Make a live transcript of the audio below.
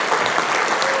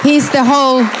He's the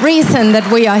whole reason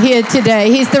that we are here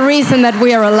today. He's the reason that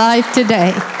we are alive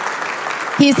today.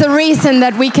 He's the reason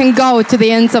that we can go to the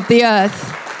ends of the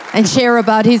earth and share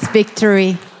about his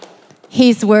victory.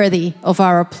 He's worthy of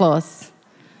our applause.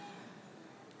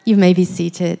 You may be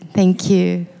seated. Thank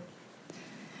you.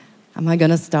 Am I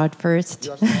going to start first?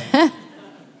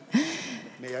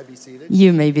 May I be seated?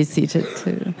 You may be seated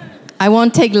too. I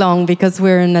won't take long because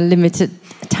we're in a limited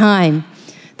time.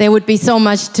 There would be so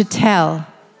much to tell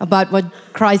about what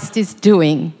Christ is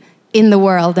doing in the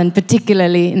world, and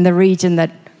particularly in the region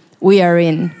that we are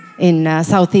in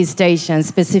Southeast Asia, and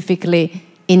specifically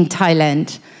in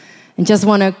Thailand. And just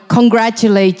want to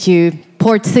congratulate you,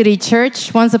 Port City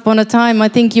Church. Once upon a time, I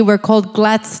think you were called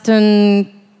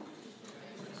Gladstone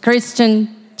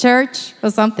Christian Church or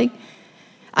something.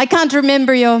 I can't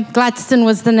remember Gladstone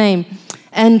was the name.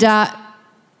 And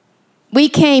we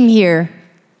came here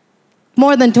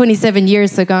more than 27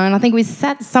 years ago, and I think we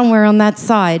sat somewhere on that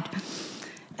side.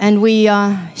 And we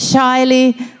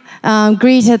shyly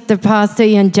greeted the pastor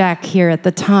Ian Jack here at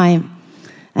the time.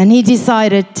 And he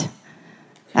decided,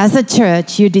 as a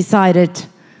church, you decided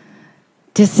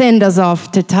to send us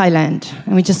off to Thailand.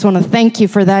 And we just want to thank you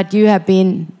for that. You have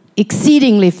been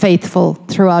exceedingly faithful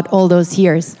throughout all those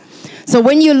years. So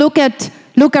when you look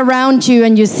around you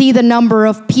and you see the number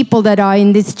of people that are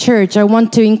in this church, I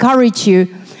want to encourage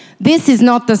you. This is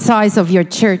not the size of your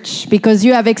church, because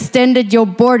you have extended your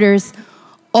borders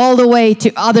all the way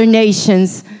to other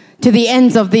nations, to the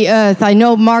ends of the earth. I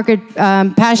know Margaret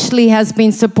Pashley has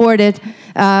been supported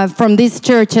from this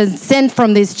church, and sent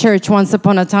from this church once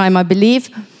upon a time, I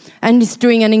believe, and is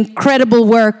doing an incredible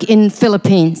work in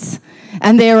Philippines.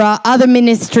 And there are other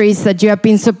ministries that you have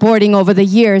been supporting over the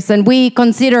years, and we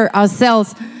consider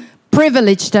ourselves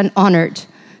privileged and honored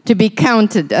to be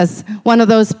counted as one of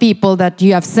those people that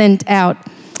you have sent out.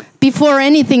 Before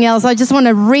anything else, I just want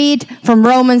to read from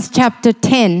Romans chapter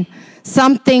 10,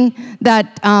 something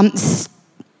that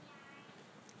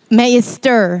may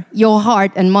stir your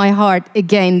heart and my heart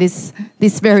again this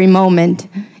very moment.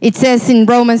 It says in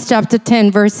Romans chapter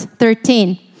 10, verse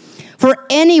 13, "For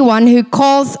anyone who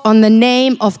calls on the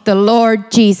name of the Lord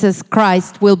Jesus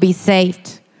Christ will be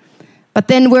saved." But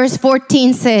then verse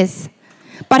 14 says,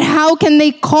 "But how can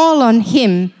they call on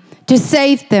him to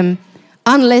save them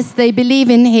unless they believe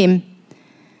in him?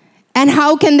 And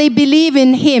how can they believe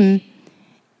in him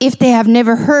if they have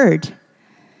never heard?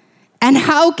 And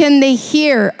how can they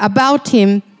hear about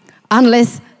him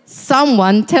unless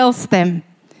someone tells them?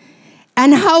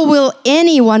 And how will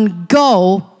anyone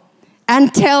go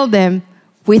and tell them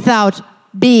without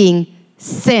being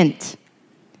sent?"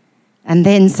 And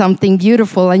then something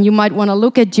beautiful, and you might want to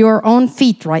look at your own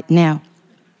feet right now.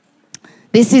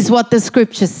 This is what the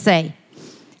scriptures say.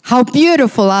 "How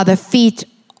beautiful are the feet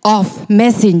of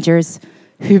messengers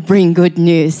who bring good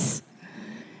news."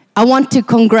 I want to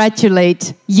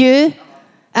congratulate you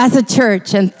as a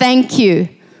church and thank you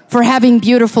for having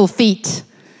beautiful feet,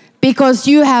 because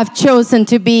you have chosen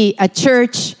to be a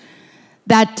church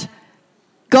that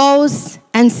goes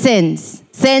and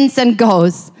sends and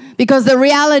goes, because the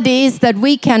reality is that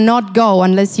we cannot go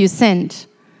unless you send.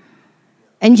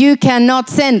 And you cannot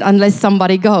send unless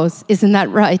somebody goes. Isn't that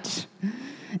right?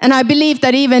 And I believe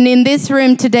that even in this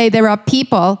room today, there are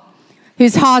people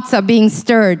whose hearts are being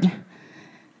stirred.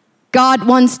 God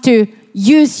wants to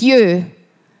use you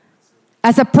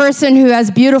as a person who has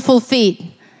beautiful feet,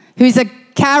 who's a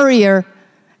carrier,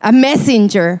 a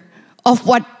messenger of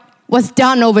what was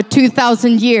done over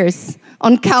 2,000 years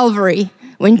on Calvary,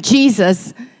 when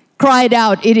Jesus cried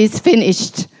out, "It is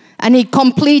finished." And he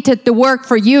completed the work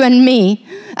for you and me,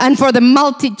 and for the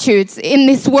multitudes in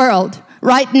this world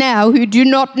right now who do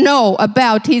not know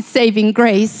about his saving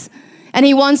grace. And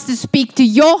he wants to speak to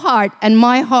your heart and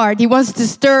my heart. He wants to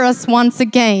stir us once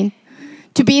again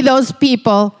to be those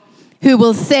people who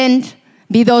will send,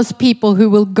 be those people who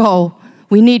will go.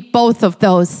 We need both of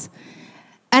those.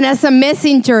 And as a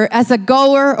messenger, as a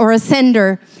goer or a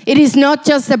sender, it is not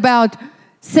just about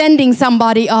sending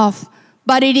somebody off,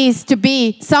 but it is to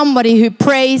be somebody who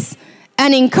prays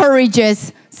and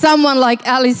encourages, someone like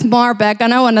Alice Marbeck.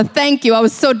 And I want to thank you. I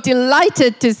was so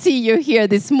delighted to see you here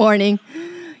this morning.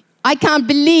 I can't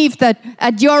believe that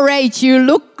at your age you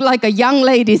look like a young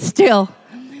lady still.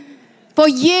 For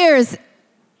years,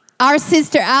 our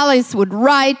sister Alice would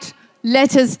write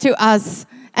letters to us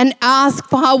and ask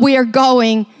for how we are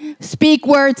going, speak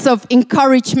words of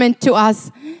encouragement to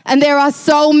us. And there are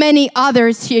so many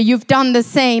others here. You've done the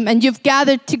same, and you've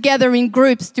gathered together in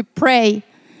groups to pray.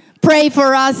 Pray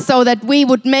for us so that we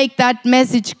would make that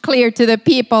message clear to the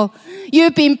people.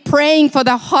 You've been praying for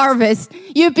the harvest.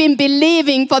 You've been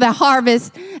believing for the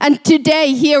harvest. And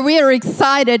today here we are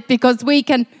excited because we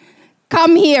can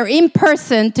come here in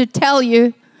person to tell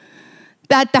you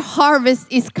that the harvest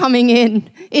is coming in.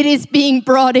 It is being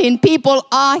brought in. People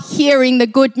are hearing the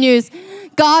good news.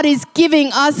 God is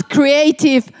giving us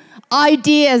creative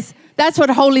ideas. That's what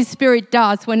Holy Spirit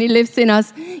does when He lives in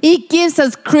us. He gives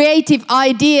us creative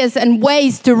ideas and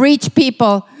ways to reach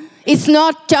people. It's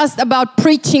not just about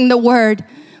preaching the word,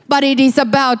 but it is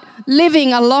about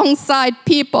living alongside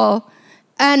people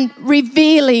and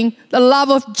revealing the love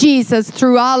of Jesus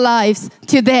through our lives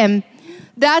to them.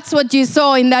 That's what you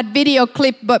saw in that video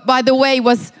clip, but by the way,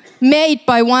 was made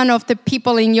by one of the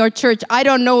people in your church. I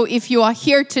don't know if you are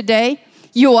here today.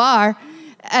 You are.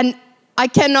 And I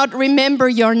cannot remember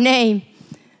your name.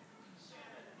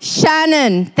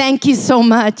 Shannon, thank you so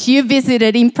much. You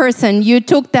visited in person. You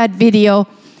took that video.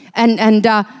 And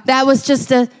that was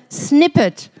just a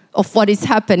snippet of what is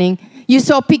happening. You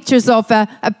saw pictures of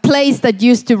a place that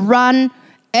used to run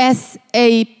as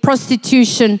a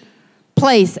prostitution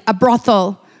place, a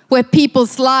brothel, where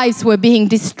people's lives were being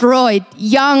destroyed.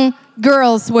 Young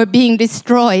girls were being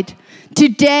destroyed.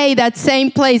 Today, that same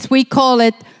place, we call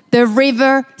it the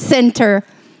River Center.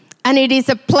 And it is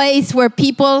a place where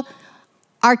people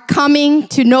are coming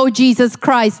to know Jesus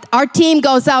Christ. Our team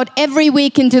goes out every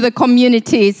week into the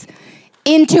communities,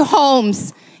 into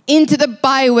homes, into the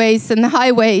byways and the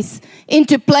highways,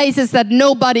 into places that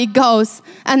nobody goes.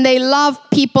 And they love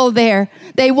people there.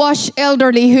 They wash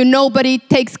elderly who nobody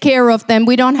takes care of them.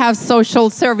 We don't have social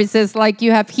services like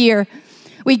you have here.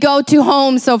 We go to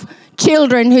homes of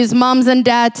children whose moms and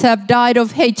dads have died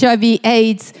of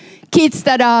HIV/AIDS, kids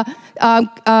that are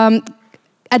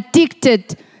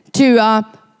addicted to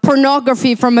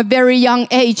pornography from a very young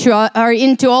age, who are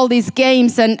into all these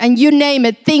games and you name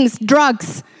it, things,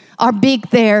 drugs are big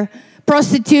there.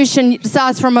 Prostitution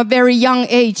starts from a very young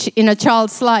age in a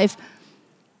child's life.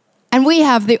 And we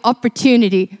have the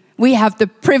opportunity, we have the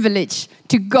privilege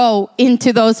to go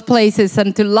into those places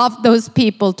and to love those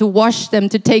people, to wash them,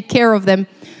 to take care of them.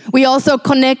 We also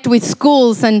connect with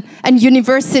schools and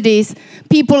universities,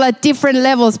 people at different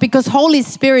levels, because Holy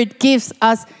Spirit gives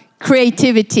us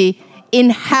creativity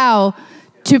in how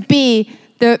to be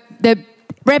the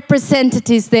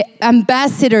representatives, the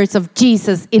ambassadors of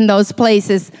Jesus in those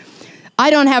places. I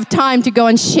don't have time to go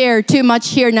and share too much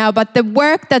here now, but the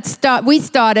work that we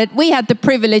started, we had the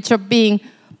privilege of being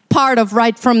part of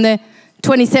right from the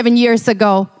 27 years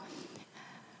ago,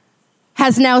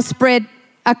 has now spread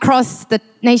across the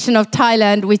nation of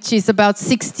Thailand, which is about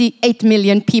 68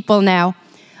 million people now.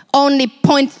 Only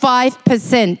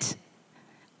 0.5%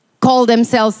 call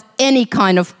themselves any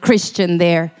kind of Christian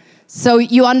there. So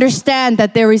you understand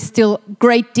that there is still a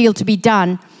great deal to be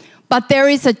done. But there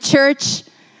is a church,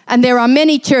 and there are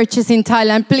many churches in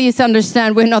Thailand. Please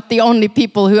understand, we're not the only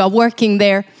people who are working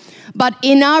there. But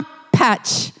in our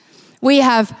patch, we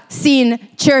have seen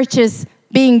churches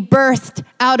being birthed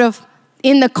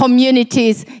in the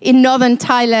communities in northern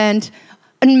Thailand,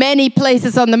 and many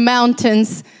places on the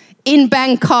mountains, in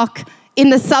Bangkok, in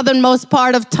the southernmost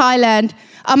part of Thailand,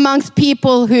 amongst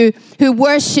people who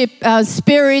worship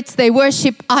spirits, they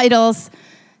worship idols.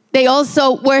 They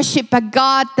also worship a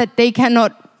God that they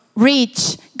cannot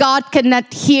reach. God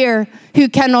cannot hear, who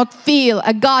cannot feel,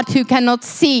 a God who cannot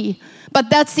see.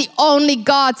 But that's the only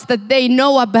gods that they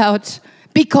know about,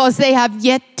 because they have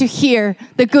yet to hear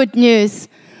the good news.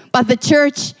 But the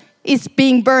church is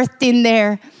being birthed in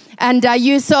there. And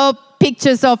you saw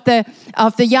pictures of the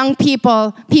young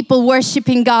people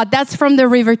worshiping God. That's from the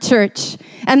River Church.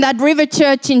 And that River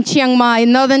Church in Chiang Mai,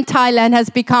 in northern Thailand, has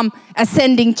become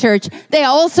Ascending Church. They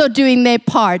are also doing their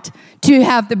part to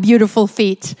have the beautiful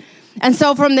feet. And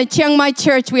so from the Chiang Mai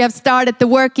Church, we have started the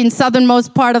work in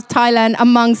southernmost part of Thailand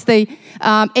amongst the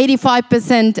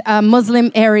 85%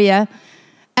 Muslim area.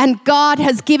 And God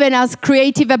has given us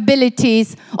creative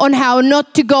abilities on how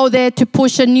not to go there to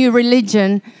push a new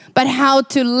religion, but how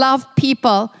to love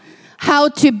people, how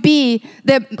to be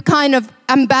the kind of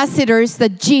ambassadors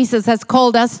that Jesus has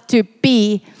called us to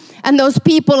be. And those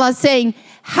people are saying,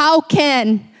 how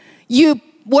can you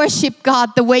worship God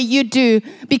the way you do?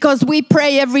 Because we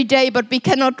pray every day, but we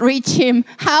cannot reach Him.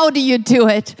 How do you do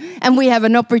it? And we have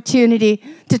an opportunity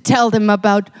to tell them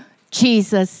about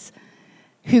Jesus,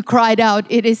 who cried out,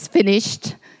 "It is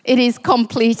finished. It is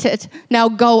completed. Now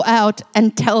go out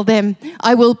and tell them,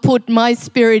 I will put my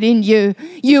Spirit in you.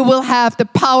 You will have the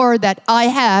power that I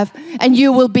have, and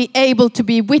you will be able to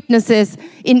be witnesses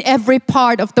in every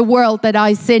part of the world that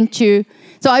I sent you."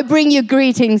 So I bring you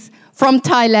greetings from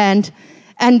Thailand.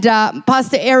 And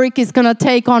Pastor Eric is going to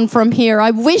take on from here. I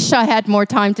wish I had more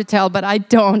time to tell, but I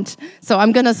don't. So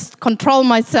I'm going to control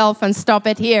myself and stop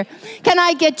it here. Can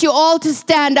I get you all to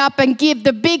stand up and give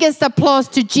the biggest applause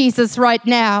to Jesus right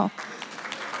now?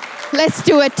 Let's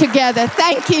do it together.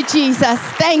 Thank you, Jesus.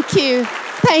 Thank you.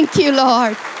 Thank you,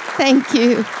 Lord. Thank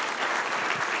you.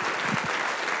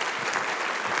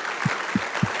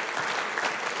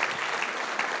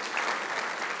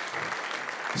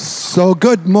 So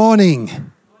good morning.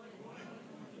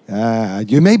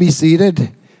 You may be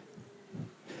seated.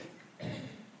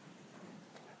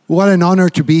 What an honor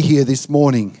to be here this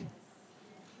morning.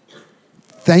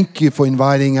 Thank you for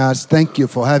inviting us. Thank you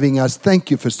for having us.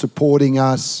 Thank you for supporting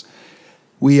us.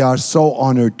 We are so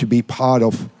honored to be part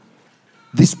of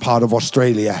this part of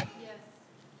Australia,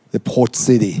 the port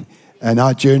city. And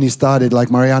our journey started,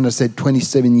 like Mariana said,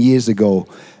 27 years ago.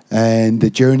 And the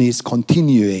journey is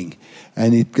continuing.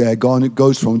 And it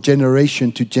goes from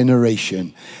generation to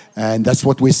generation. And that's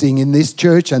what we're seeing in this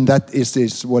church. And that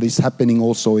is what is happening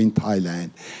also in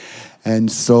Thailand.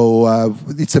 And so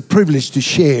it's a privilege to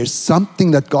share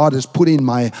something that God has put in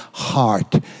my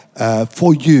heart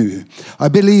for you. I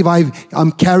believe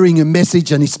I'm carrying a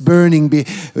message and it's burning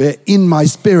in my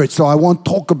spirit. So I won't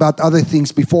talk about other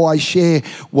things before I share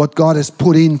what God has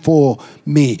put in for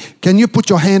me. Can you put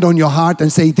your hand on your heart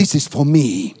and say, this is for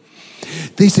me?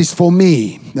 This is for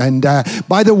me. And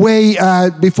by the way,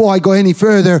 before I go any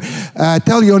further,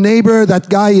 tell your neighbor that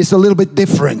guy is a little bit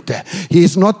different.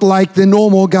 He's not like the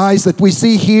normal guys that we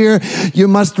see here. You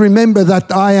must remember that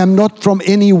I am not from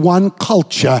any one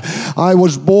culture. I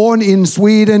was born in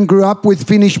Sweden, grew up with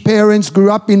Finnish parents,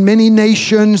 grew up in many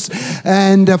nations.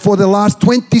 And for the last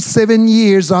 27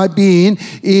 years, I've been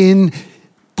in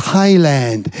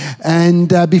Thailand. And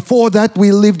before that,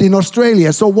 we lived in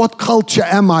Australia. So what culture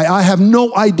am I? I have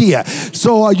no idea.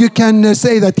 So you can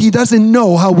say that he doesn't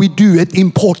know how we do it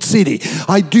in Port City.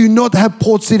 I do not have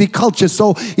Port City culture.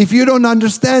 So if you don't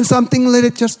understand something, let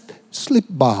it just slip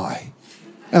by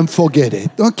and forget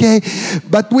it, okay?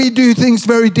 But we do things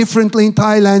very differently in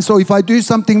Thailand. So if I do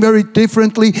something very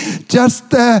differently,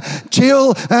 just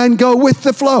chill and go with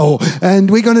the flow. And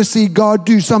we're going to see God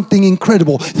do something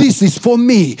incredible. This is for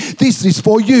me. This is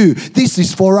for you. This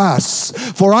is for us.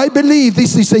 For I believe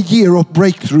this is a year of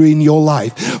breakthrough in your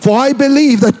life. For I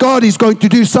believe that God is going to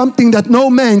do something that no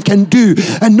man can do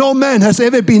and no man has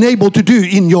ever been able to do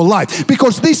in your life.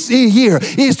 Because this year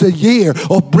is a year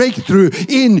of breakthrough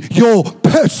in your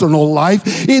personal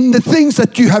life, in the things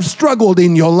that you have struggled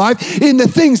in your life, in the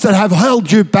things that have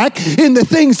held you back, in the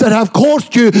things that have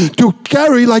caused you to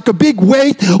carry like a big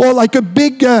weight or like a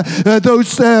big,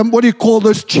 those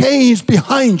chains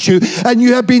behind you, and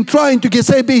you have been trying to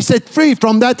be set free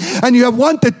from that, and you have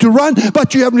wanted to run,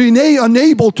 but you have been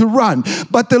unable to run.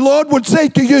 But the Lord would say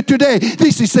to you today,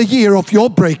 this is a year of your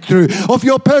breakthrough, of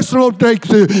your personal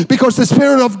breakthrough, because the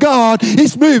Spirit of God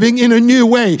is moving in a new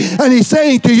way, and He's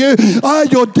saying to you,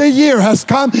 your year has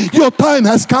come, your time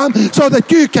has come, so that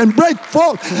you can break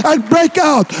forth and break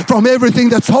out from everything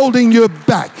that's holding you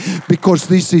back. Because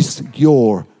this is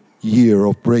your year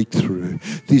of breakthrough.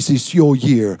 This is your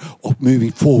year of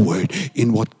moving forward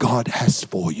in what God has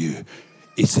for you.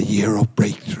 It's a year of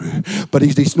breakthrough. But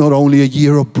it is not only a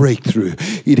year of breakthrough,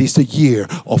 it is a year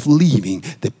of leaving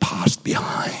the past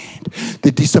behind,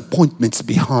 the disappointments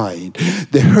behind,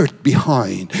 the hurt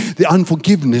behind, the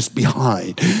unforgiveness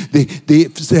behind,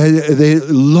 the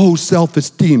low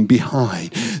self-esteem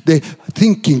behind, the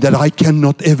thinking that I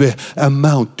cannot ever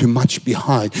amount to much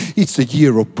behind. It's a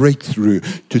year of breakthrough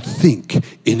to think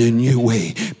in a new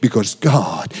way, because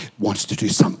God wants to do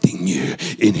something new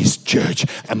in His church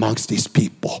amongst His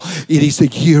people. It is a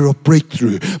year of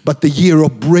breakthrough, but the year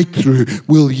of breakthrough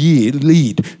will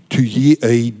lead to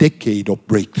a decade of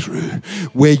breakthrough,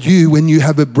 where when you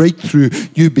have a breakthrough,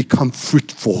 you become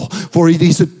fruitful. For it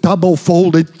is a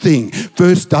double-folded thing.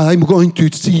 First, I'm going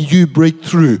to see you break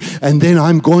through, and then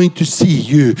I'm going to see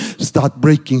you start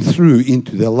breaking through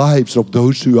into the lives of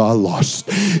those who are lost.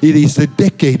 It is a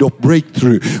decade of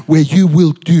breakthrough where you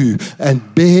will do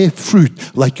and bear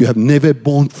fruit like you have never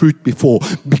borne fruit before,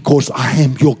 because I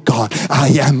am your God. I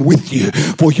am with you,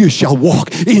 for you shall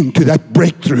walk into that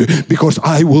breakthrough, because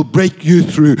I will break you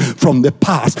through from the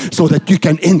past so that you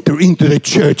can enter into the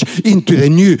church, into the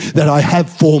new that I have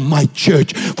for my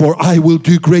church. For I will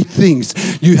do great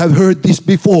things. You have heard this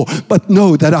before, but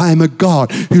know that I am a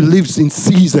God who lives in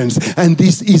seasons, and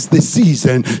this is the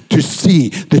season to see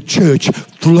the church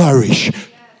flourish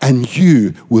and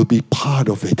you will be part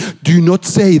of it. Do not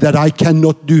say that I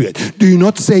cannot do it. Do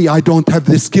not say I don't have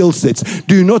the skill sets.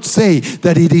 Do not say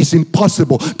that it is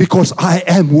impossible, because I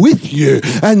am with you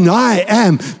and I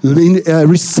am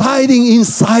residing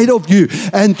inside of you,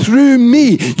 and through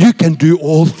me you can do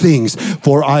all things.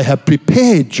 For I have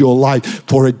prepared your life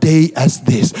for a day as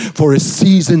this, for a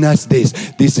season as this.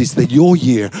 This is your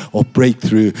year of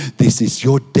breakthrough. This is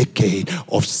your decade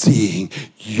of seeing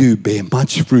you bear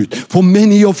much fruit. For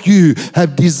many of you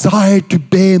have desired to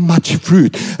bear much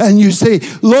fruit, and you say,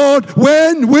 Lord,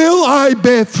 when will I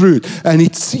bear fruit? And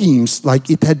it seems like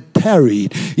it had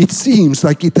tarried. It seems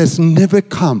like it has never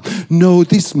come. No,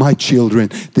 this, my children,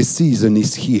 the season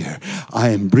is here. I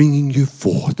am bringing you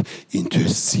forth into a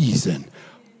season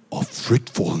of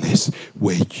fruitfulness,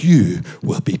 where you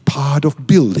will be part of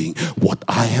building what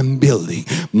I am building.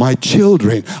 My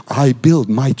children, I build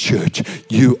my church.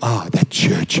 You are that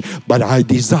church. But I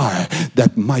desire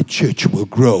that my church will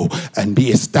grow and be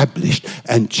established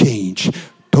and change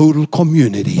total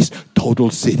communities, total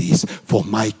cities for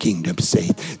my kingdom's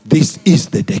sake. This is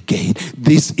the decade.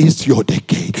 This is your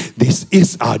decade. This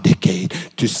is our decade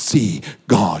to see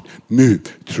God move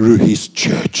through His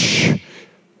church.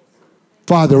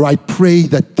 Father, I pray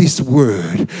that this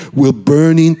word will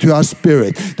burn into our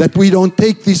spirit, that we don't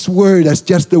take this word as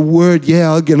just a word,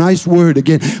 a nice word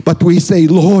again, but we say,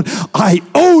 Lord, I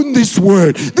own this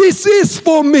word. This is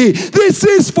for me. This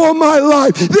is for my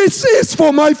life. This is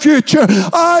for my future.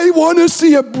 I want to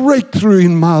see a breakthrough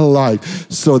in my life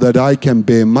so that I can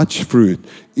bear much fruit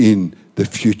in the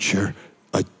future,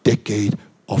 a decade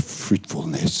of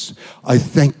fruitfulness. I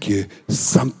thank you.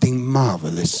 Something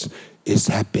marvelous is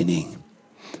happening.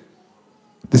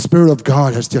 The Spirit of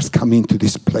God has just come into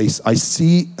this place. I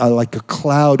see like a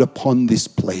cloud upon this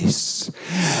place.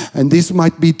 And this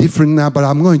might be different now, but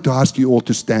I'm going to ask you all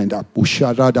to stand up. I'm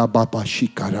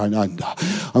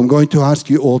going to ask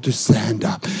you all to stand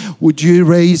up. Would you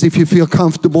raise, if you feel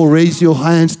comfortable, raise your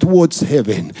hands towards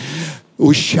heaven.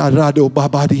 Even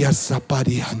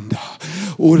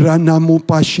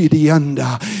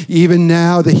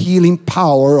now, the healing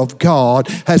power of God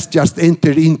has just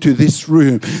entered into this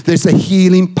room. There's a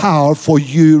healing power for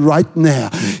you right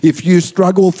now. If you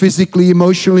struggle physically,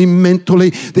 emotionally, mentally,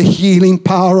 the healing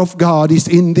power of God is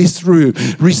in this room.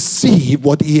 Receive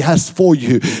what He has for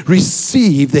you.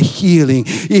 Receive the healing.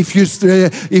 If you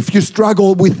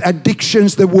struggle with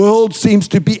addictions, the world seems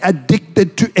to be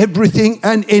addicted to everything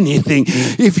and anything.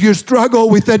 If you struggle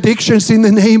with addictions, in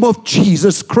the name of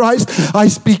Jesus Christ, I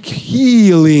speak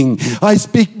healing. I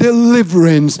speak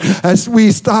deliverance as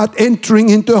we start entering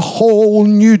into a whole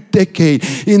new decade.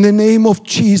 In the name of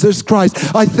Jesus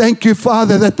Christ, I thank you,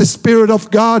 Father, that the Spirit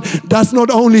of God does not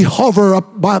only hover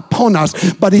upon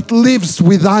us, but it lives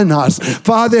within us.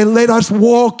 Father, let us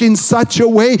walk in such a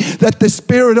way that the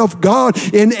Spirit of God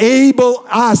enables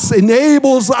us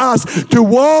to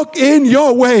walk in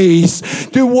your ways,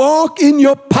 to walk in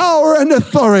your power and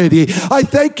authority. I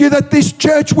thank you that this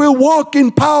church will walk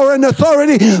in power and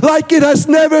authority like it has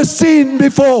never seen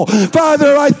before.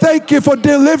 Father, I thank you for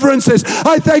deliverances.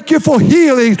 I thank you for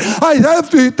healing. I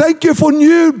have to thank you for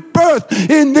new birth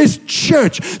in this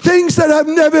church. Things that have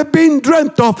never been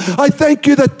dreamt of. I thank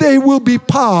you that they will be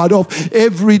part of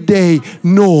everyday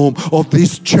norm of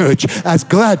this church as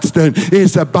Gladstone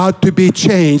is about to be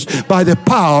changed by the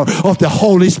power of the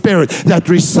Holy Spirit that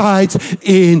resides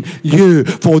in you.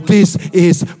 For this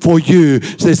is for you,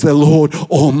 says the Lord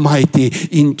Almighty,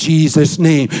 in Jesus'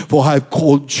 name. For I've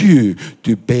called you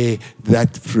to bear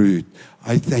that fruit.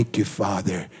 I thank you,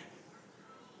 Father,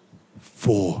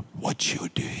 for what you're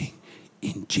doing.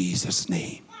 In Jesus'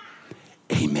 name.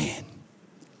 Amen.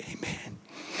 Amen.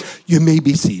 You may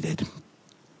be seated.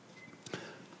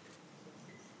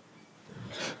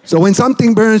 So when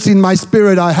something burns in my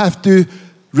spirit, I have to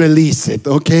release it,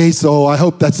 okay? So I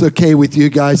hope that's okay with you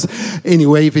guys.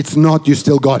 Anyway, if it's not, you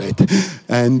still got it.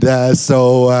 And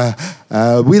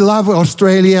we love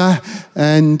Australia,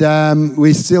 and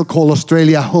we still call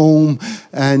Australia home.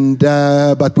 And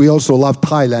but we also love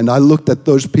Thailand. I looked at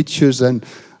those pictures and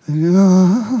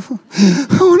I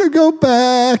want to go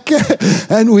back.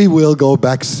 And we will go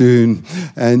back soon.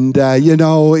 And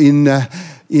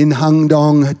in Hang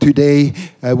Dong today,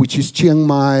 which is Chiang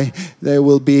Mai, there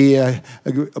will be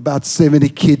about 70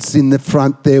 kids in the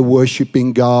front there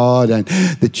worshiping God, and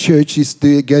the church is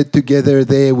to get together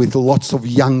there with lots of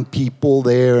young people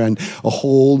there, and a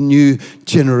whole new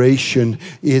generation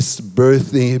is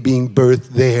being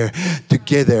birthed there.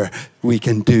 Together we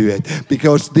can do it,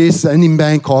 because this, and in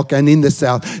Bangkok and in the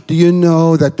South, do you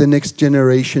know that the next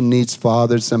generation needs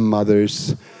fathers and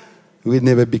mothers? We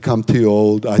never become too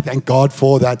old. I thank God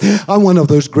for that. I'm one of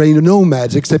those grey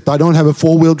nomads, except I don't have a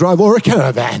 4-wheel drive or a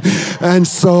caravan.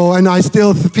 And I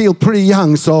still feel pretty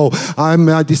young. So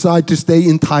I decide to stay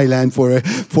in Thailand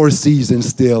for a season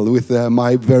still with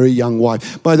my very young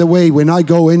wife. By the way, when I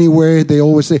go anywhere, they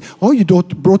always say, "Oh, you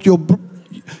brought your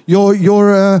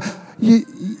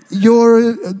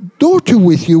daughter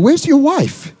with you. Where's your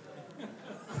wife?"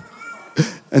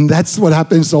 And that's what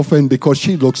happens often because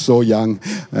she looks so young.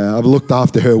 I've looked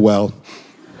after her well.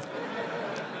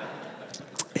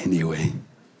 Anyway.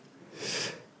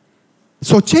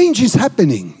 So change is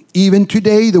happening. Even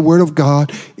today, the Word of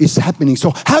God is happening.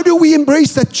 So how do we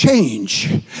embrace that change?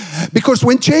 Because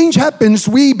when change happens,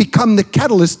 we become the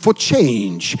catalyst for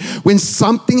change. When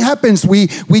something happens, we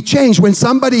change. When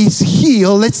somebody is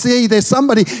healed, let's say there's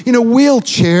somebody in a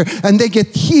wheelchair and they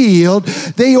get healed,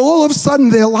 they all of a sudden,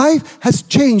 their life has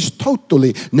changed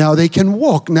totally. Now they can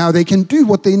walk. Now they can do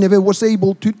what they never was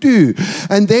able to do.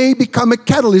 And they become a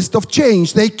catalyst of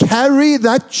change. They carry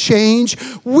that change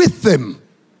with them.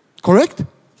 Correct?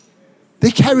 They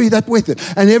carry that with them.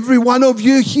 And every one of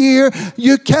you here,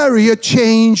 you carry a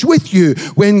change with you.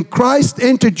 When Christ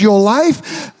entered your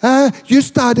life, you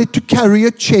started to carry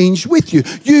a change with you.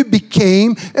 You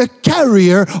became a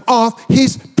carrier of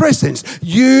His presence.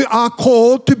 You are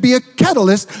called to be a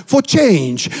catalyst for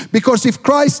change. Because if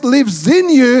Christ lives in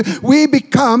you, we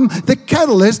become the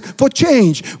catalyst for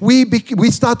change. We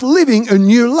start living a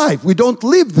new life. We don't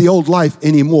live the old life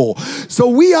anymore. So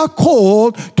we are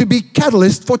called to be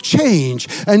catalyst for change.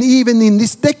 And even in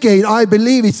this decade, I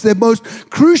believe it's the most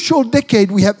crucial decade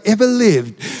we have ever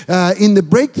lived. In the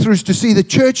breakthroughs, to see the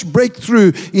church break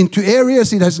through into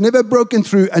areas it has never broken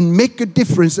through and make a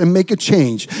difference and make a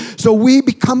change. So we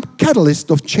become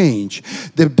catalyst of change.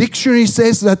 The dictionary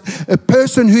says that a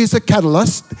person who is a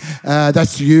catalyst,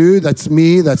 that's you, that's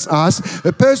me, that's us.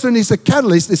 A person is a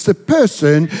catalyst. It's a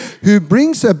person who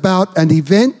brings about an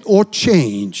event or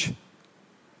change.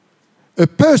 A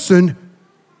person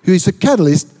who is a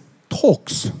catalyst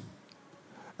talks.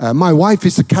 My wife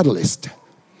is a catalyst.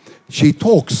 She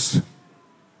talks.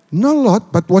 Not a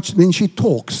lot, but when she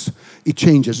talks, it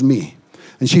changes me.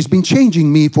 And she's been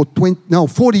changing me for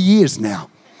 40 years now.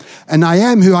 And I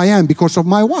am who I am because of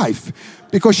my wife.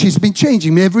 Because she's been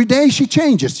changing me. Every day she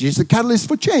changes. She's a catalyst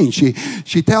for change.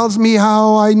 She tells me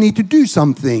how I need to do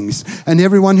some things. And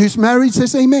everyone who's married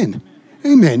says amen.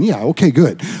 Amen. Yeah, okay,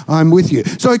 good. I'm with you.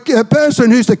 So a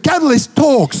person who's a catalyst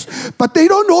talks, but they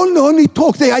don't only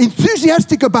talk. They are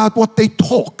enthusiastic about what they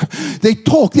talk. They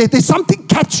talk. There's something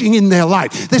catching in their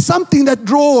life. There's something that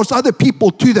draws other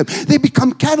people to them. They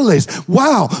become catalysts.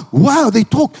 Wow, they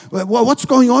talk. What's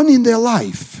going on in their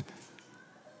life?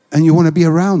 And you want to be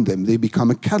around them. They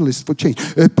become a catalyst for change.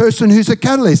 A person who's a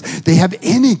catalyst, they have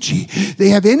energy. They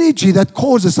have energy that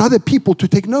causes other people to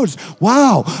take notice.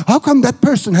 Wow, how come that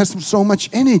person has so much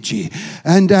energy?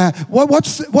 And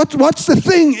what's the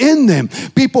thing in them?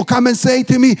 People come and say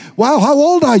to me, wow, how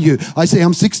old are you? I say,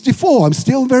 I'm 64. I'm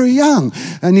still very young.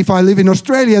 And if I live in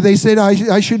Australia, they said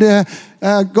I should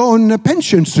go on a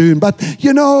pension soon. But,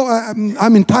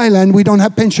 I'm in Thailand. We don't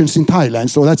have pensions in Thailand,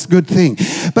 so that's a good thing.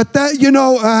 But,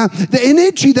 the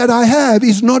energy that I have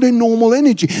is not a normal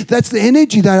energy. That's the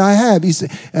energy that I have.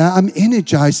 I'm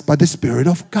energized by the Spirit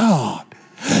of God.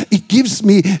 It gives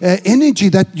me energy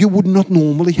that you would not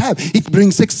normally have. It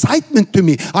brings excitement to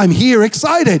me. I'm here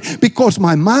excited because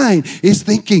my mind is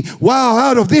thinking, wow,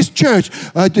 out of this church,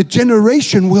 the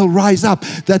generation will rise up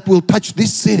that will touch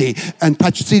this city and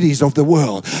touch cities of the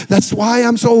world. That's why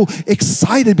I'm so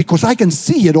excited, because I can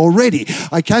see it already.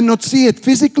 I cannot see it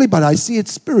physically, but I see it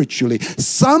spiritually.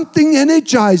 Something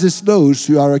energizes those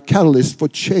who are a catalyst for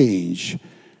change.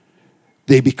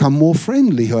 They become more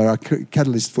friendly, who are a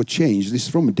catalyst for change. This is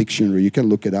from a dictionary. You can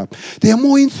look it up. They are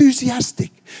more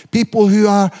enthusiastic. People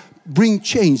who bring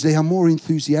change, they are more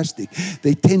enthusiastic.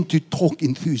 They tend to talk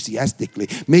enthusiastically.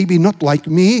 Maybe not like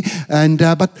me,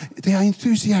 but they are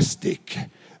enthusiastic.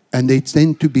 And they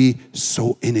tend to be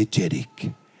so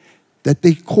energetic that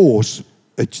they cause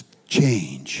a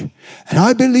change. And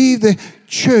I believe the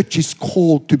church is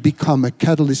called to become a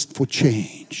catalyst for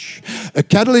change. A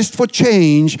catalyst for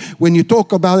change, when you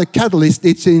talk about a catalyst,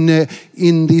 it's in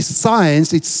this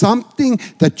science, it's something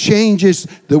that changes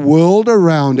the world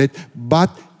around it, but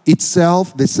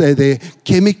itself, they say the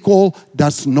chemical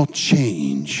does not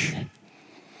change.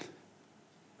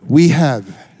 We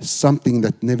have something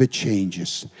that never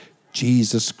changes,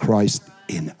 Jesus Christ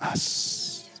in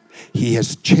us. He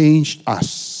has changed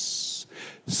us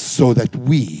so that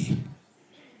we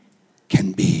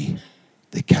can be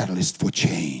the catalyst for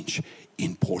change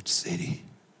in Port City.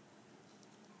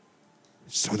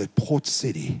 So that Port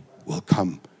City will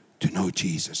come to know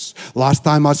Jesus. Last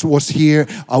time I was here,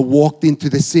 I walked into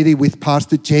the city with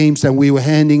Pastor James and we were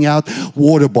handing out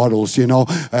water bottles,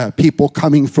 people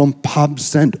coming from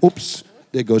pubs and, oops,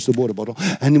 there goes the water bottle.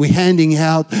 And we're handing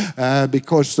out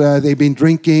because they've been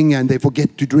drinking and they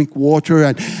forget to drink water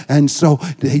and so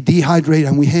they dehydrate,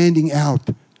 and we're handing out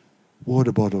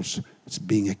water bottles. It's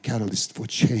being a catalyst for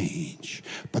change.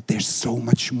 But there's so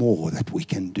much more that we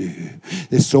can do.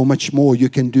 There's so much more you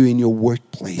can do in your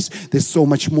workplace. There's so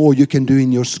much more you can do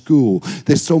in your school.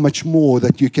 There's so much more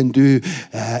that you can do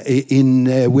in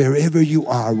wherever you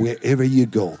are, wherever you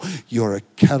go. You're a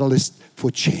catalyst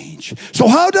for change. So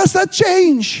how does that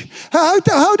change? How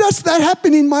does that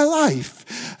happen in my life?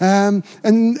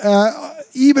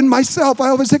 Even myself, I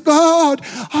always say, God,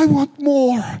 I want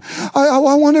more. I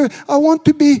want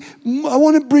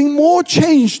to bring more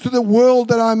change to the world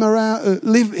that I'm around,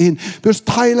 live in. Because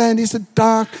Thailand is a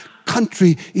dark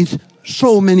country in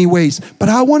so many ways. But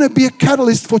I want to be a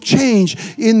catalyst for change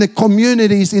in the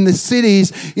communities, in the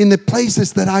cities, in the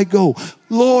places that I go.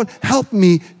 Lord, help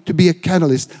me to be a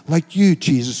catalyst like you,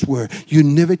 Jesus, were. You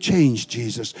never changed,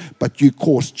 Jesus, but you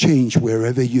caused change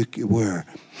wherever you were.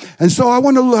 And so I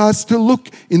want us to look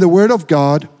in the Word of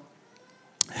God,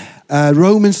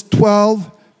 Romans 12,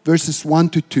 verses 1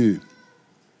 to 2.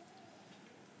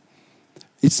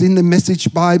 It's in the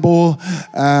Message Bible.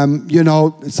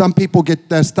 Some people get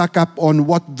stuck up on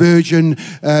what version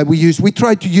we use. We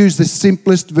try to use the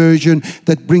simplest version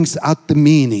that brings out the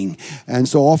meaning. And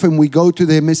so often we go to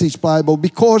the Message Bible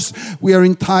because we are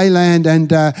in Thailand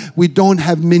and we don't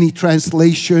have many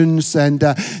translations, and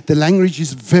the language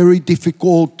is very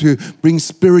difficult to bring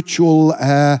spiritual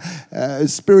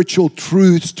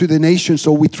truths to the nation.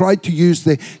 So we try to use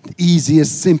the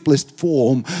easiest, simplest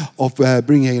form of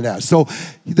bringing it out. So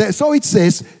it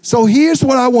says, so here's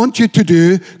what I want you to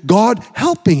do, God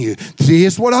helping you.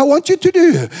 Here's what I want you to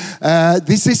do.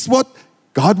 This is what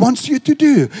God wants you to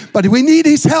do. But we need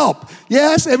His help.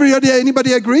 Yes,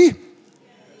 anybody agree?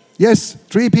 Yes,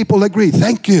 3 people agree.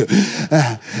 Thank you.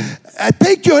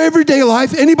 Take your everyday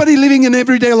life. Anybody living an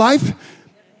everyday life?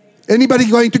 Anybody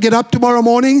going to get up tomorrow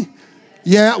morning?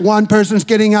 Yeah, one person's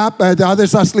getting up, the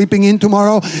others are sleeping in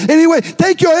tomorrow. Anyway,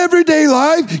 take your everyday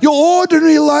life, your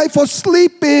ordinary life for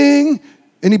sleeping.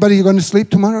 Anybody going to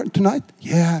sleep tonight?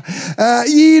 Yeah.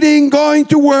 Eating, going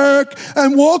to work,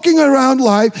 and walking around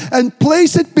life, and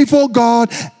place it before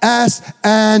God as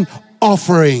an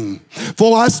offering.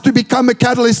 For us to become a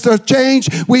catalyst of change,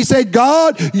 we say,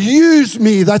 God, use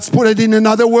me. Let's put it in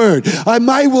another word.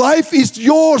 My life is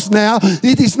yours now.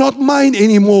 It is not mine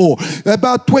anymore.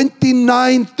 About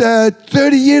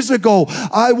 30 years ago,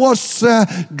 I was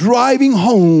driving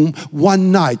home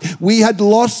one night. We had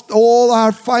lost all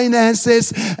our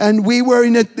finances and we were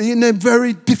in a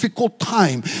very difficult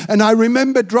time. And I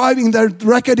remember driving that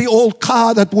rackety old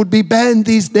car that would be banned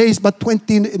these days, but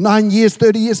 30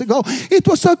 years ago, it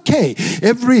was okay.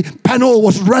 Every panel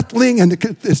was rattling and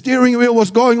the steering wheel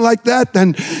was going like that,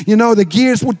 and the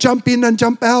gears would jump in and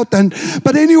jump out.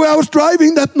 But anyway, I was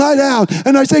driving that night out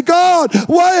and I said, God,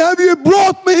 why have you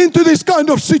brought me into this kind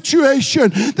of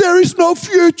situation? There is no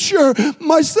future.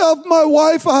 Myself, my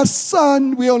wife, our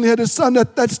son, we only had a son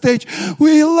at that stage.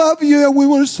 We love you and we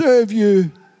want to serve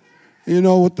you. You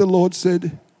know what the Lord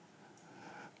said?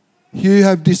 You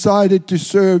have decided to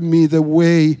serve me the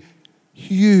way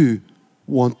you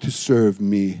want to serve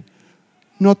me,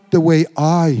 not the way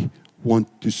I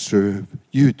want to serve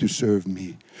you to serve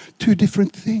me. 2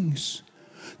 different things.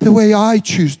 The way I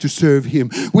choose to serve Him.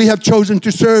 We have chosen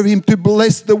to serve Him to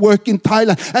bless the work in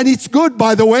Thailand. And it's good,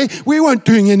 by the way. We weren't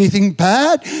doing anything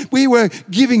bad. We were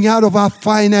giving out of our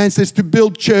finances to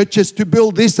build churches, to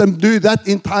build this and do that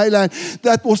in Thailand.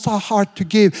 That was our heart to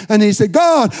give. And He said,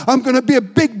 God, I'm going to be a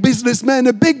big businessman,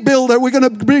 a big builder. We're going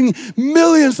to bring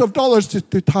millions of dollars to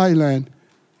Thailand.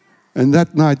 And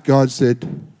that night God said,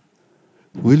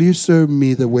 will you serve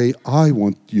me the way I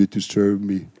want you to serve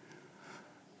me?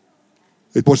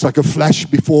 It was like a flash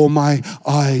before my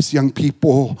eyes, young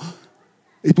people.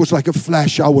 It was like a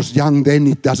flash. I was young then.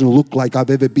 It doesn't look like I've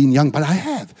ever been young, but I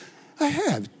have.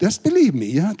 Just believe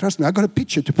me. Trust me. I got a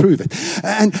picture to prove it.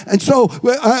 And so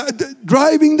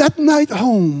driving that night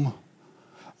home,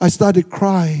 I started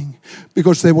crying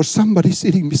because there was somebody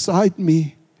sitting beside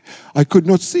me. I could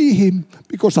not see him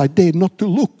because I dared not to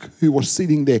look who was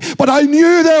sitting there. But I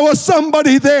knew there was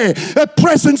somebody there. A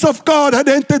presence of God had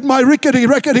entered my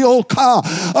rickety old car.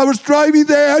 I was driving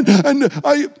there and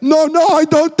I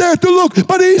don't dare to look.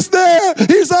 But he's there.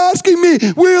 He's asking me,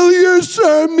 will you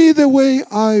serve me the way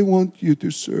I want you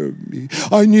to serve me?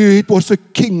 I knew it was a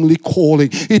kingly calling.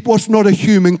 It was not a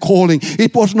human calling.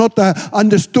 It was not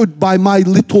understood by my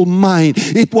little mind.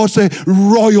 It was a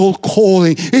royal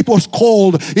calling.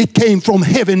 It came from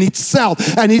heaven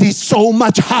itself, and it is so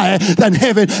much higher than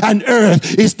heaven and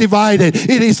earth is divided.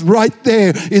 It is right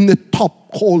there in the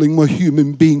top calling a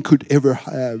human being could ever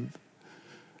have.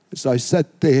 As I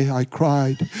sat there, I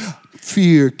cried.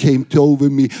 Fear came over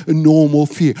me, a normal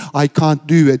fear. I can't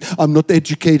do it. I'm not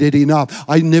educated enough.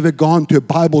 I've never gone to a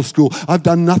Bible school. I've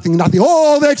done nothing.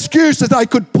 All the excuses I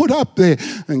could put up there.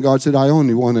 And God said, I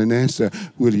only want an answer.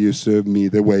 Will you serve me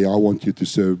the way I want you to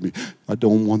serve me? I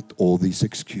don't want all these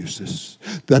excuses.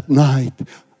 That night,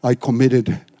 I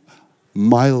committed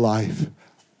my life,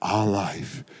 our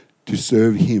life, to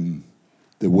serve Him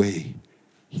the way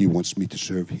He wants me to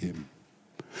serve Him.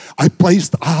 I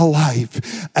placed our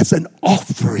life as an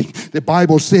offering. The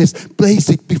Bible says, place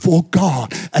it before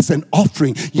God as an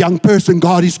offering. Young person,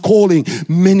 God is calling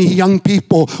many young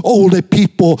people, older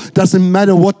people, doesn't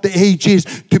matter what the age is,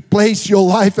 to place your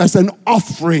life as an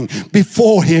offering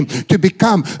before Him, to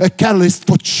become a catalyst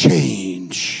for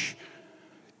change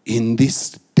in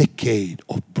this decade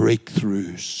of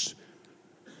breakthroughs.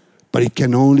 But it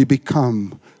can only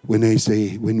become when we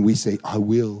say, I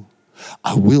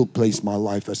will place my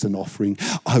life as an offering.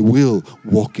 I will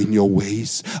walk in your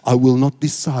ways. I will not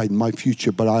decide my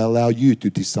future, but I allow you to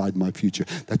decide my future.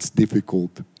 That's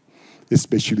difficult.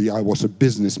 Especially I was a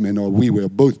businessman, or we were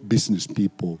both business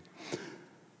people.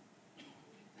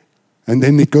 And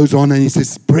then it goes on and it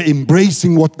says,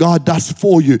 embracing what God does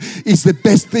for you is the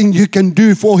best thing you can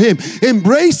do for Him.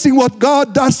 Embracing what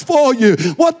God does for you.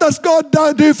 What does God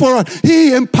do for us?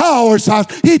 He empowers us.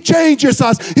 He changes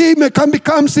us. He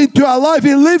comes into our life.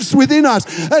 He lives within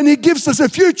us. And He gives us a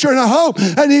future and a hope.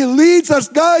 And He leads us,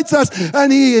 guides us,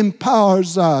 and He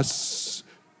empowers us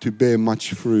to bear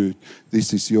much fruit.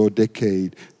 This is your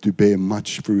decade to bear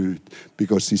much fruit,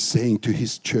 because He's saying to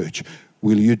His church,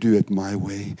 will you do it my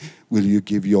way? Will you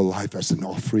give your life as an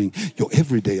offering? Your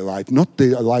everyday life, not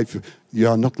the life you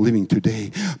are not living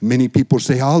today. Many people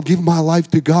say, I'll give my life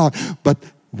to God, but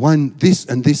when this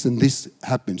and this and this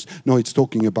happens. No, it's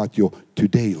talking about your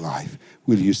today life.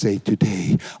 Will you say,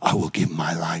 today I will give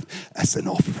my life as an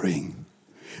offering?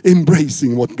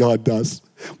 Embracing what God does.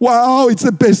 Wow, it's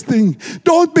the best thing.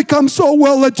 Don't become so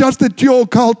well adjusted to your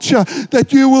culture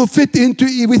that you will fit into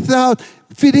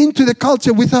the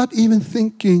culture without even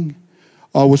thinking.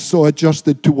 I was so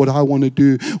adjusted to what I want to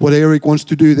do, what Eric wants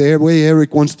to do, the way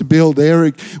Eric wants to build,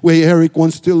 the way Eric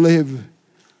wants to live.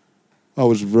 I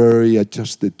was very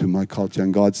adjusted to my culture,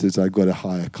 and God says, I got a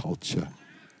higher culture.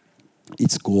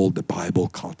 It's called the Bible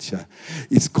culture.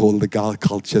 It's called the God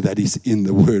culture that is in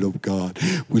the Word of God.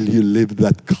 Will you live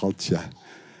that culture?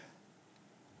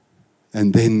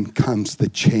 And then comes the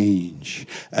change.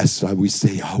 As we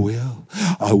say, I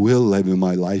will live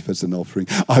my life as an offering.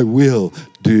 I will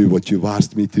do what you've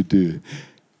asked me to do.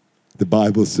 The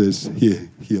Bible says, here,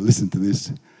 listen to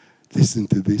this. Listen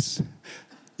to this.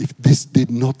 If this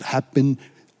did not happen,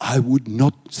 I would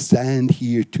not stand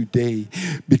here today,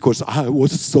 because I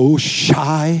was so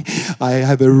shy. I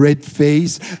have a red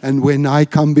face, and when I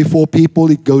come before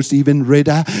people, it goes even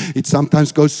redder. It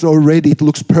sometimes goes so red, it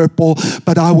looks purple.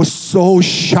 But I was so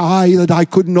shy that I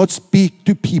could not speak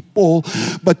to people.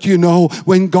 But you know,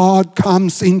 when God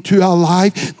comes into our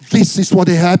life, this is what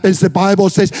happens. The Bible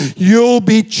says, you'll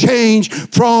be changed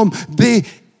from the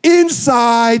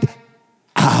inside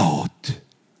out.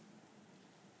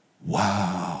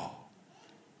 Wow.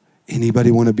 Anybody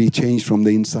want to be changed from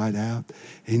the inside out?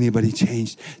 Anybody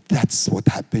changed? That's what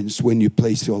happens when you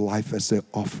place your life as an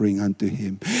offering unto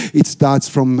Him. It starts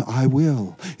from I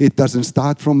will. It doesn't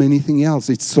start from anything else.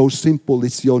 It's so simple.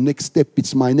 It's your next step.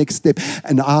 It's my next step.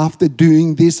 And after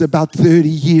doing this about 30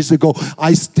 years ago,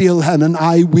 I still have an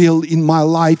I will in my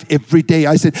life every day.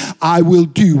 I said, I will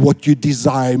do what you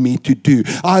desire me to do.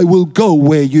 I will go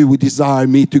where you would desire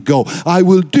me to go. I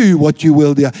will do what you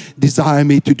will desire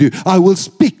me to do. I will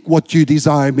speak what you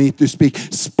desire me to speak.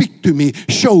 Speak to me,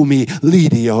 show me,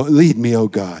 lead me, oh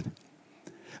God.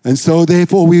 And so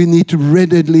therefore we need to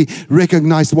readily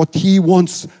recognize what He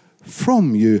wants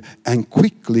from you and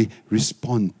quickly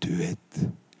respond to it.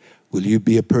 Will you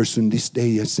be a person this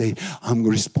day and say, I'm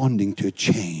responding to a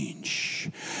change.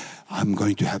 I'm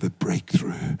going to have a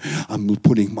breakthrough. I'm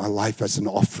putting my life as an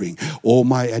offering. All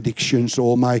my addictions,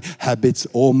 all my habits,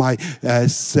 all my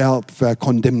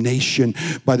self-condemnation.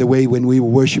 By the way, when we were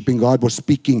worshiping, God was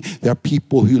speaking. There are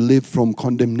people who live from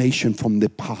condemnation from the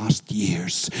past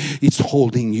years. It's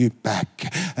holding you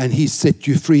back. And He set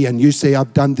you free. And you say,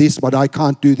 I've done this, but I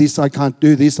can't do this. I can't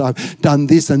do this. I've done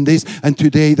this and this. And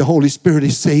today the Holy Spirit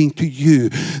is saying to you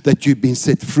that you've been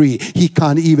set free. He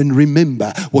can't even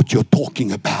remember what you're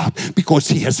talking about, because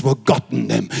He has forgotten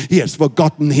them. He has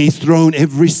forgotten. He's thrown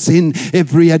every sin,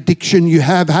 every addiction you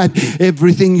have had,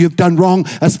 everything you've done wrong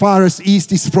as far as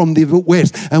east is from the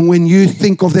west. And when you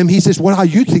think of them, He says, what are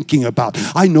you thinking about?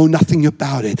 I know nothing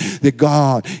about it. The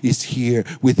God is here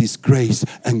with His grace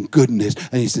and goodness.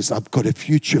 And He says, I've got a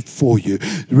future for you.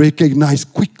 Recognize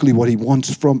quickly what He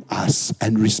wants from us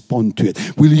and respond to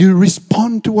it. Will you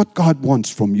respond to what God wants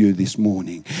from you this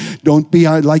morning? Don't be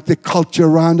like the culture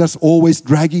around us, always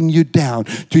dragging you down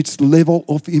to its level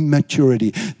of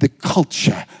immaturity. The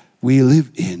culture we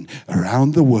live in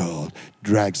around the world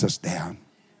drags us down.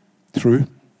 True?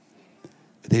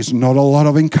 There's not a lot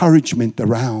of encouragement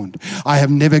around. I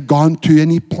have never gone to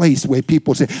any place where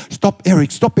people say, stop,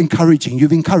 Eric, stop encouraging.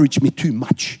 You've encouraged me too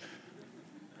much.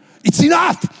 It's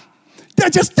enough.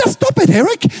 Just stop it,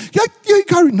 Eric. You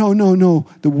encourage. No.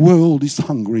 The world is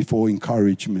hungry for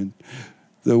encouragement.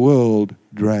 The world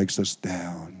drags us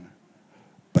down.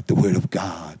 But the Word of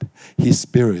God, His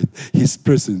Spirit, His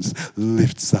presence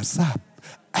lifts us up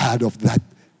out of that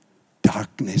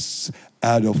darkness,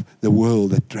 out of the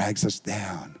world that drags us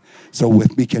down. So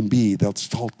that we can be the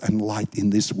salt and light in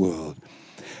this world.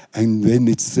 And then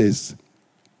it says,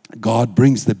 God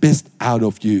brings the best out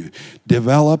of you,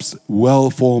 develops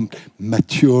well-formed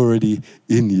maturity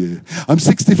in you. I'm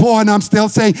 64 and I'm still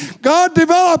saying, God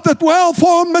developed that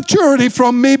well-formed maturity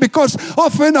from me, because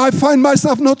often I find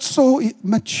myself not so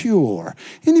mature.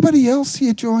 Anybody else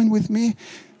here join with me?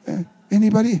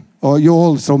 Anybody? Oh, you're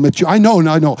all so mature. I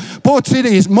know. Port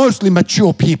City is mostly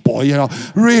mature people,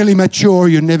 really mature.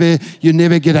 You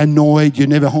never get annoyed. You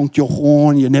never honk your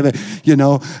horn. You never,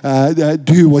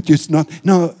 do what you're not.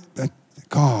 No,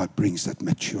 God brings that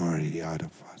maturity out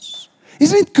of us.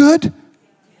 Isn't it good?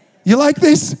 You like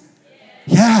this?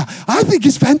 Yeah, I think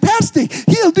it's fantastic.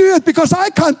 He'll do it because I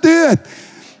can't do it.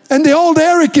 And the old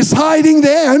Eric is hiding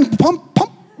there and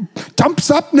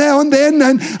jumps up now and then.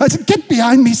 And I said, get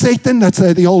behind me, Satan. That's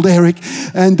the old Eric.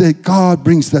 And God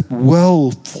brings that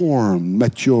well-formed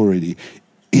maturity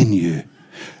in you.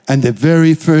 And the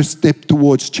very first step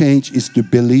towards change is to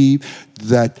believe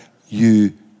that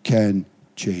you can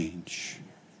change.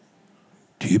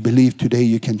 Do you believe today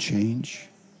you can change?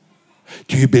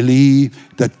 Do you believe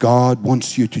that God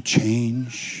wants you to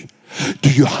change?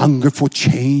 Do you hunger for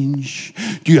change?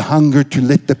 Do you hunger to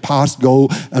let the past go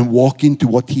and walk into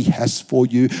what He has for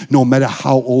you, no matter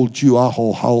how old you are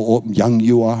or how young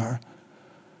you are?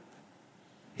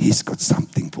 He's got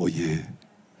something for you.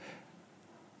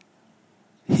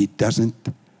 He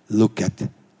doesn't look at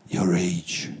your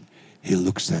age. He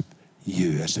looks at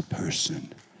you as a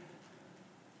person.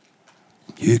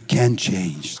 You can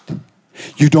change.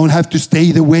 You don't have to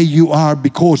stay the way you are,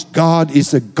 because God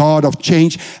is a God of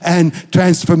change and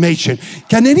transformation.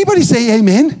 Can anybody say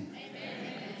amen?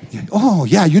 Amen. Oh,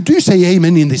 yeah, you do say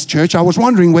amen in this church. I was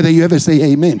wondering whether you ever say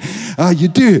amen. You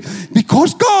do.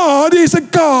 Because God is a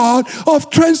God of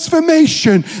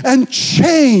transformation and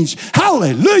change.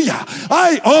 Hallelujah.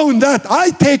 I own that.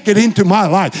 I take it into my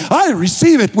life. I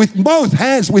receive it with both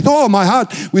hands, with all my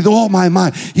heart, with all my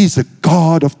mind. He's a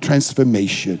God of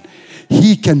transformation.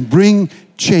 He can bring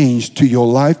change to your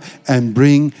life and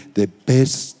bring the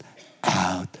best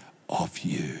out of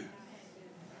you.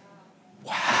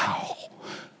 Wow.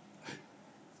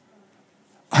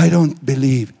 I don't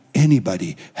believe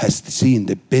anybody has seen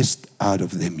the best out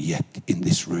of them yet in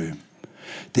this room.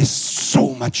 There's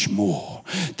so much more.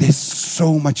 There's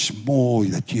so much more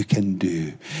that you can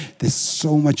do. There's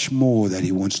so much more that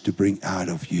He wants to bring out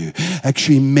of you.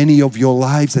 Actually, many of your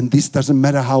lives, and this doesn't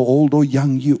matter how old or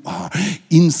young you are,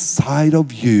 inside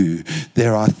of you,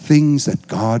 there are things that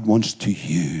God wants to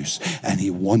use, and He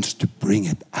wants to bring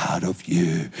it out of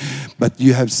you. But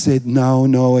you have said, no,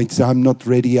 I'm not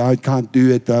ready. I can't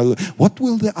do it. What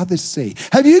will the others say?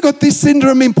 Have you got this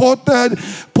syndrome in Port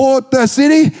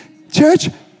City Church?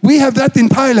 We have that in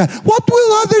Thailand. What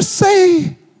will others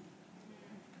say?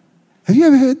 Have you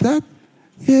ever heard that?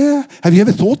 Yeah. Have you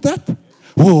ever thought that?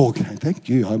 Oh, okay, thank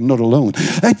you. I'm not alone.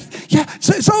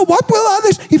 So what will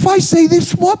others, if I say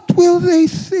this, what will they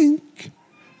think?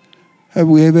 Have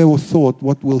we ever thought,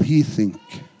 what will He think?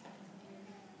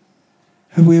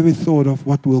 Have we ever thought of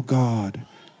what will God,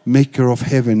 maker of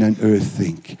heaven and earth,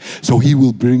 think? So So He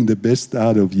will bring the best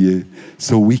out of you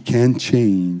so we can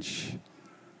change.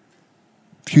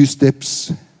 Few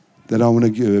steps that I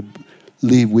want to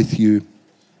leave with you.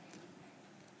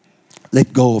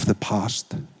 Let go of the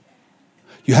past.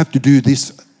 You have to do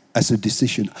this as a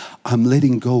decision. I'm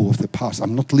letting go of the past.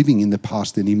 I'm not living in the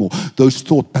past anymore. Those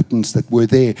thought patterns that were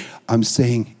there, I'm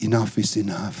saying enough is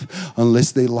enough.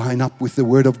 Unless they line up with the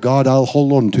Word of God, I'll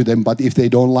hold on to them. But if they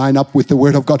don't line up with the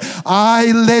Word of God,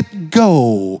 I let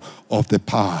go of the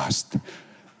past.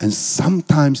 And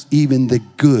sometimes even the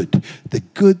good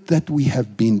that we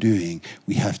have been doing,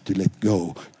 we have to let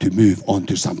go to move on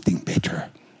to something better.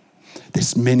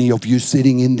 There's many of you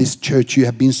sitting in this church. You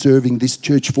have been serving this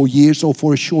church for years or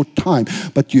for a short time,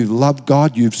 but you've loved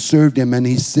God, you've served Him, and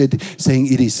He's saying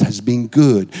has been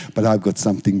good, but I've got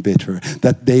something better.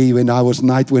 That day when I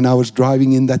was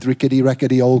driving in that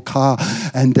rickety old car,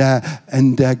 and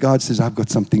God says, I've got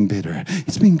something better.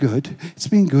 It's been good. It's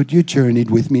been good. You journeyed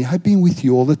with me. I've been with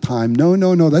you all the time.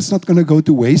 No, that's not going to go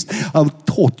to waste. I've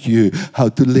taught you how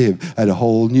to live at a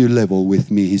whole new level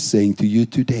with me. He's saying to you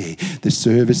today, the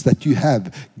service that you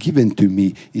have given to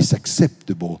me is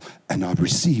acceptable, and I've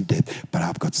received it, but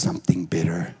I've got something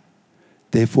better.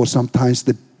 Therefore, sometimes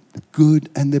the good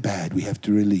and the bad we have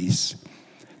to release.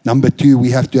 Number 2, we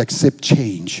have to accept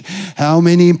change. How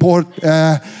many in Port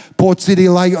City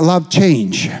love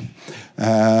change?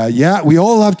 Yeah, we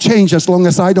all love change as long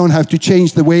as I don't have to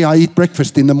change the way I eat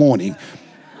breakfast in the morning.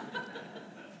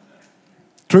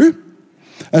 True?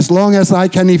 As long as I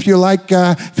can, if you like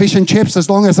fish and chips, as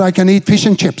long as I can eat fish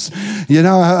and chips,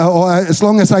 or as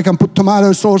long as I can put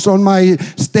tomato sauce on my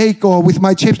steak or with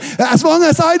my chips, as long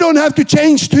as I don't have to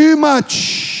change too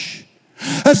much,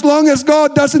 as long as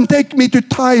God doesn't take me to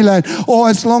Thailand, or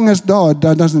as long as God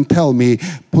doesn't tell me,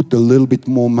 put a little bit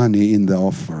more money in the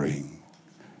offering,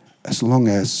 as long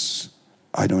as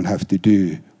I don't have to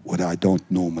do what I don't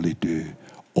normally do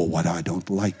or what I don't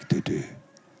like to do.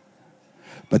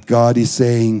 But God is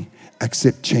saying,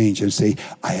 accept change, and say,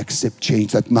 I accept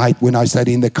change. That night when I sat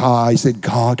in the car, I said,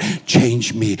 God,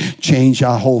 change me, change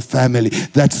our whole family.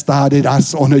 That started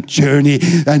us on a journey,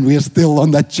 and we're still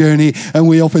on that journey, and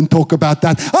we often talk about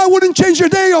that. I wouldn't change a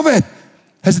day of it.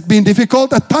 Has it been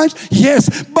difficult at times?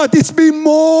 Yes, but it's been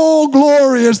more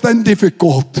glorious than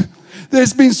difficult.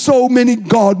 There's been so many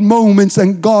God moments,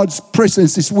 and God's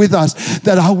presence is with us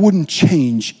that I wouldn't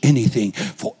change anything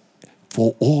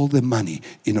for all the money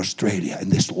in Australia. And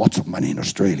there's lots of money in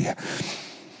Australia.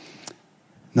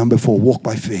 Number 4, walk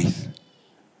by faith.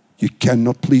 You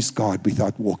cannot please God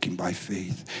without walking by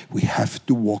faith. We have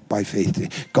to walk by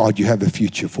faith. God, you have a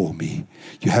future for me.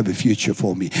 You have a future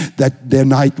for me. That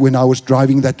night when I was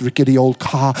driving that rickety old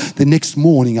car, the next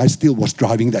morning I still was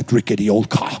driving that rickety old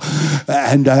car.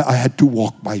 And I had to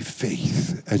walk by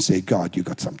faith and say, God, you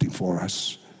got something for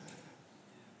us.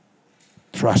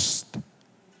 Trust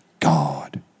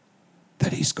God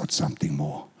that He's got something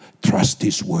more. Trust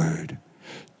His word.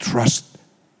 Trust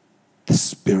the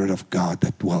Spirit of God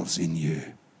that dwells in you.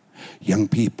 Young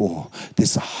people,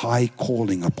 there's a high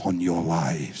calling upon your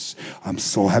lives. I'm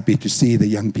so happy to see the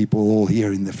young people all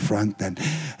here in the front, and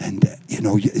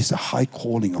there's a high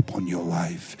calling upon your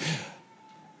life.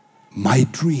 My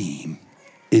dream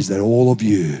is that all of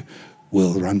you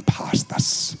will run past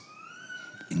us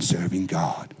in serving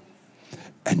God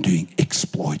and doing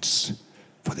exploits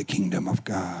for the kingdom of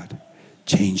God,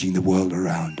 changing the world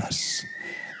around us.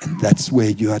 And that's where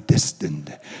you are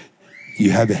destined. You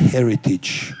have a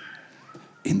heritage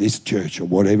in this church or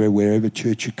wherever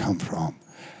church you come from,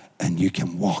 and you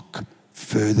can walk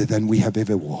further than we have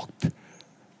ever walked.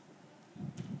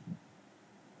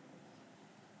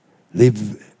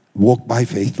 Walk by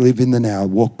faith, live in the now,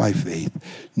 walk by faith.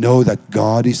 Know that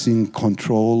God is in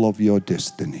control of your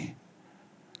destiny.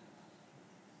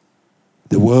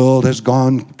 The world has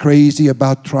gone crazy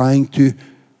about trying to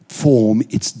form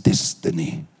its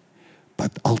destiny.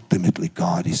 But ultimately,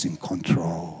 God is in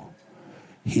control.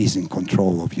 He's in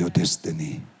control of your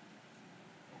destiny.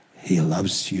 He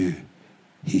loves you.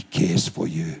 He cares for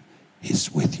you.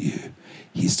 He's with you.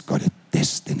 He's got a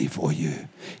destiny for you.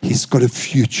 He's got a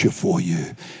future for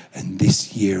you. And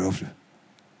this year of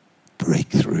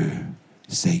breakthrough,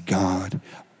 say, God,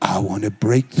 I want to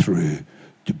break through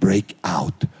to break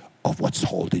out of what's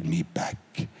holding me back.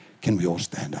 Can we all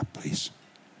stand up, please?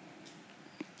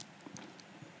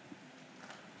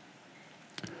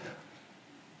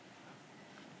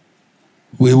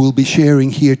 We will be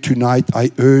sharing here tonight.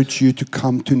 I urge you to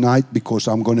come tonight because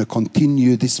I'm going to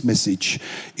continue this message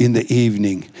in the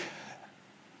evening.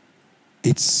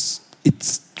 It's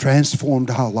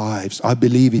transformed our lives. I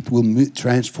believe it will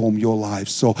transform your life.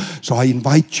 So I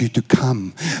invite you to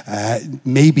come.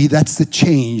 Maybe that's the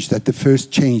change, the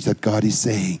first change that God is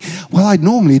saying. Well, I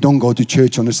normally don't go to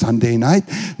church on a Sunday night.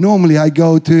 Normally I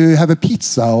go to have a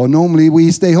pizza, or normally we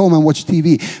stay home and watch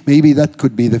TV. Maybe that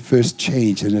could be the first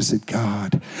change. And I said,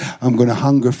 God, I'm going to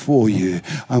hunger for you.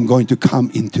 I'm going to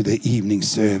come into the evening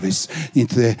service,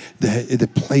 into the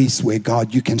place where,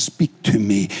 God, you can speak to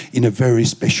me in a very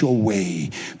special way.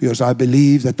 Because I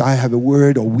believe that I have a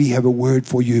word, or we have a word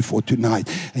for you for tonight.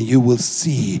 And you will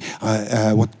see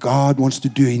what God wants to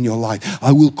do in your life.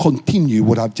 I will continue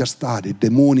what I've just started. The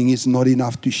morning is not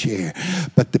enough to share.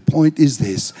 But the point is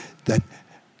this, that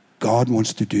God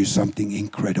wants to do something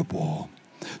incredible.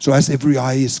 So as every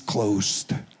eye is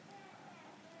closed,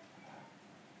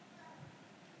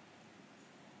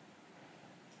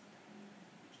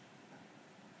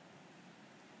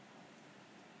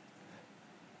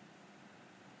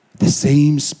 the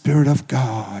same Spirit of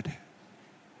God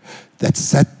that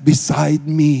sat beside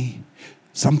me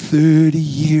some 30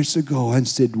 years ago and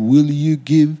said, will you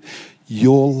give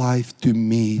your life to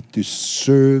me to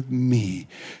serve me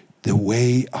the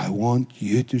way I want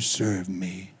you to serve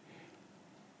me,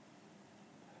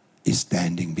 is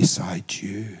standing beside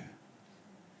you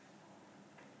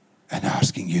and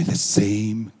asking you the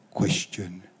same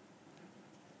question,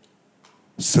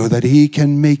 so that He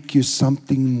can make you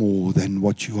something more than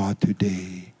what you are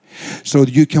today. So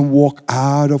that you can walk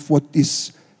out of what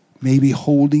is maybe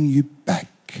holding you back.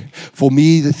 For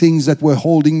me, the things that were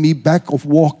holding me back of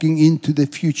walking into the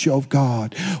future of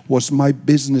God was my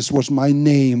business, was my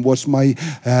name, was my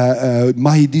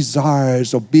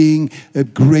desires of being a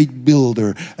great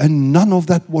builder. And none of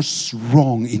that was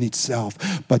wrong in itself.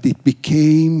 But it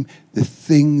became the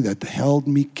thing that held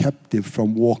me captive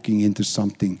from walking into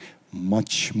something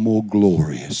much more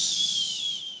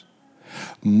glorious,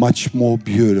 much more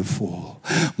beautiful,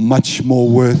 much more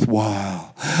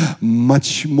worthwhile,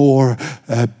 much more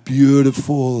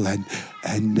beautiful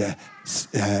and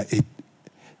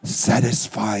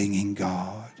satisfying in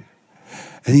God.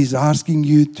 And He's asking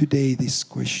you today this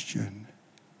question.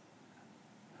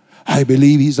 I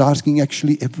believe He's asking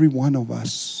actually every one of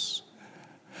us.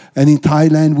 And in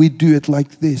Thailand we do it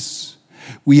like this.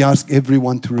 We ask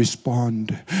everyone to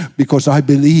respond, because I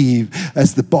believe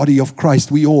as the body of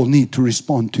Christ, we all need to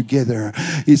respond together.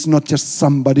 It's not just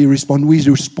somebody respond. We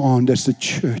respond as a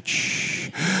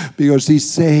church, because He's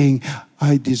saying,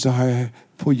 I desire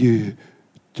for you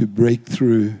to break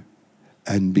through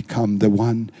and become the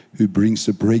one who brings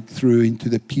a breakthrough into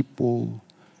the people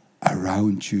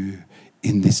around you.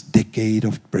 In this decade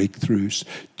of breakthroughs,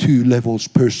 2 levels,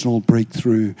 personal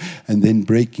breakthrough, and then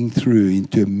breaking through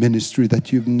into a ministry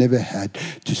that you've never had,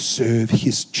 to serve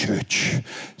His church,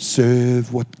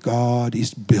 serve what God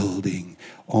is building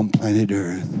on planet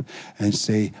Earth, and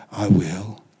say, I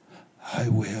will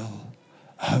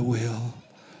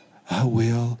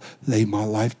lay my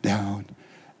life down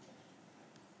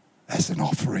as an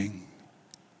offering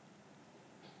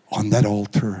on that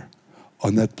altar,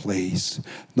 on that place.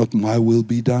 Not my will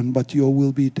be done, but your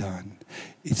will be done.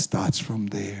 It starts from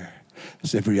there.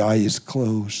 As every eye is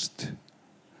closed,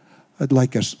 I'd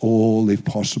like us all, if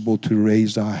possible, to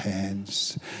raise our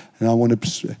hands. And I want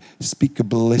to speak a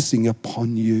blessing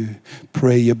upon you,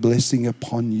 pray a blessing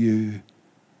upon you.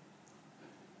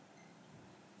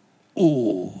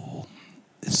 Oh,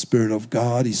 the Spirit of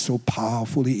God is so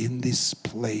powerfully in this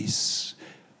place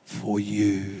for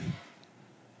you,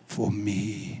 for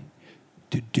me,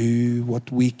 to do what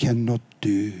we cannot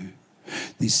do.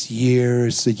 This year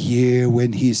is a year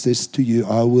when He says to you,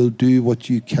 I will do what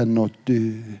you cannot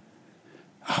do.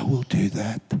 I will do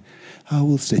that. I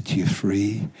will set you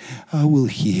free. I will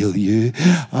heal you.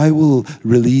 I will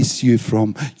release you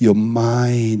from your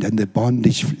mind and the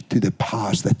bondage to the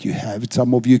past that you have.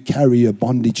 Some of you carry a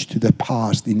bondage to the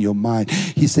past in your mind.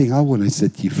 He's saying, I want to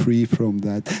set you free from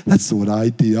that. That's what I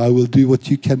do. I will do what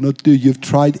you cannot do. You've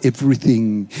tried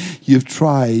everything. You've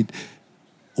tried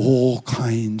all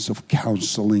kinds of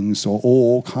counselings or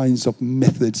all kinds of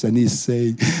methods, and He's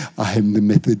saying, I am the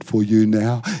method for you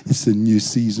now. It's a new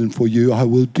season for you. I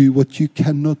will do what you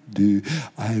cannot do.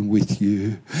 I am with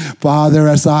you. Father,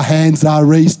 as our hands are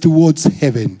raised towards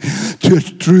heaven, to a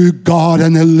true God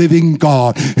and a living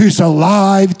God who's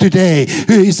alive today,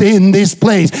 who is in this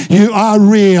place. You are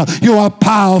real. You are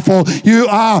powerful. You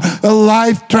are a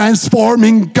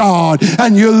life-transforming God,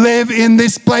 and you live in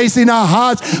this place in our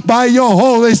hearts by your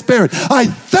Holy Holy Spirit. I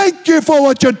thank you for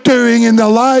what you're doing in the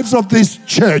lives of this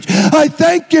church. I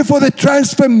thank you for the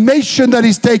transformation that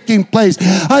is taking place.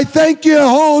 I thank you a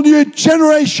whole new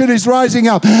generation is rising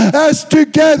up as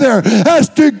together,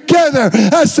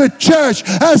 as a church,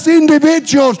 as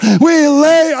individuals, we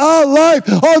lay our life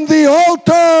on the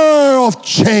altar of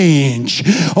change,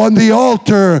 on the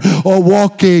altar of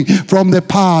walking from the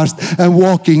past and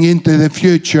walking into the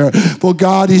future. For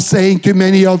God is saying to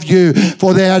many of you,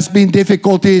 for there has been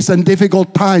difficulties and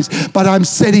difficult times, but I'm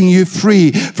setting you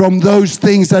free from those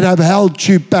things that have held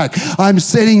you back. I'm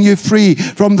setting you free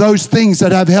from those things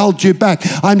that have held you back.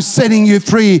 I'm setting you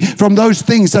free from those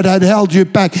things that had held you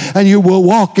back, and you will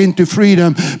walk into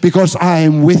freedom because I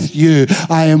am with you.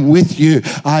 I am with you.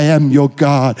 I am your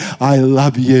God. I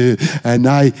love you, and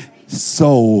I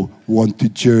so want to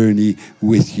journey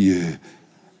with you.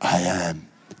 I am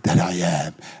that I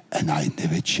am, and I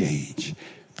never change.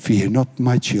 Fear not,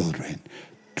 my children.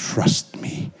 Trust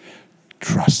me.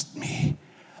 Trust me.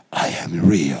 I am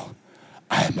real.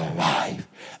 I am alive,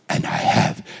 and I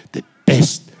have the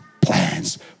best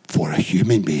plans for a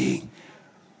human being.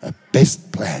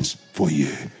 Best plans for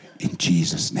you. In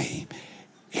Jesus' name.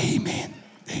 Amen.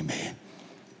 Amen.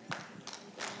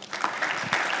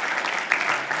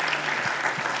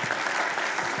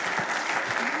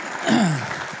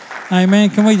 Amen.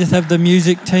 Can we just have the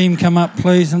music team come up,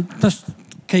 please? And just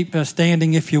keep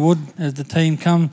standing if you would as the team come.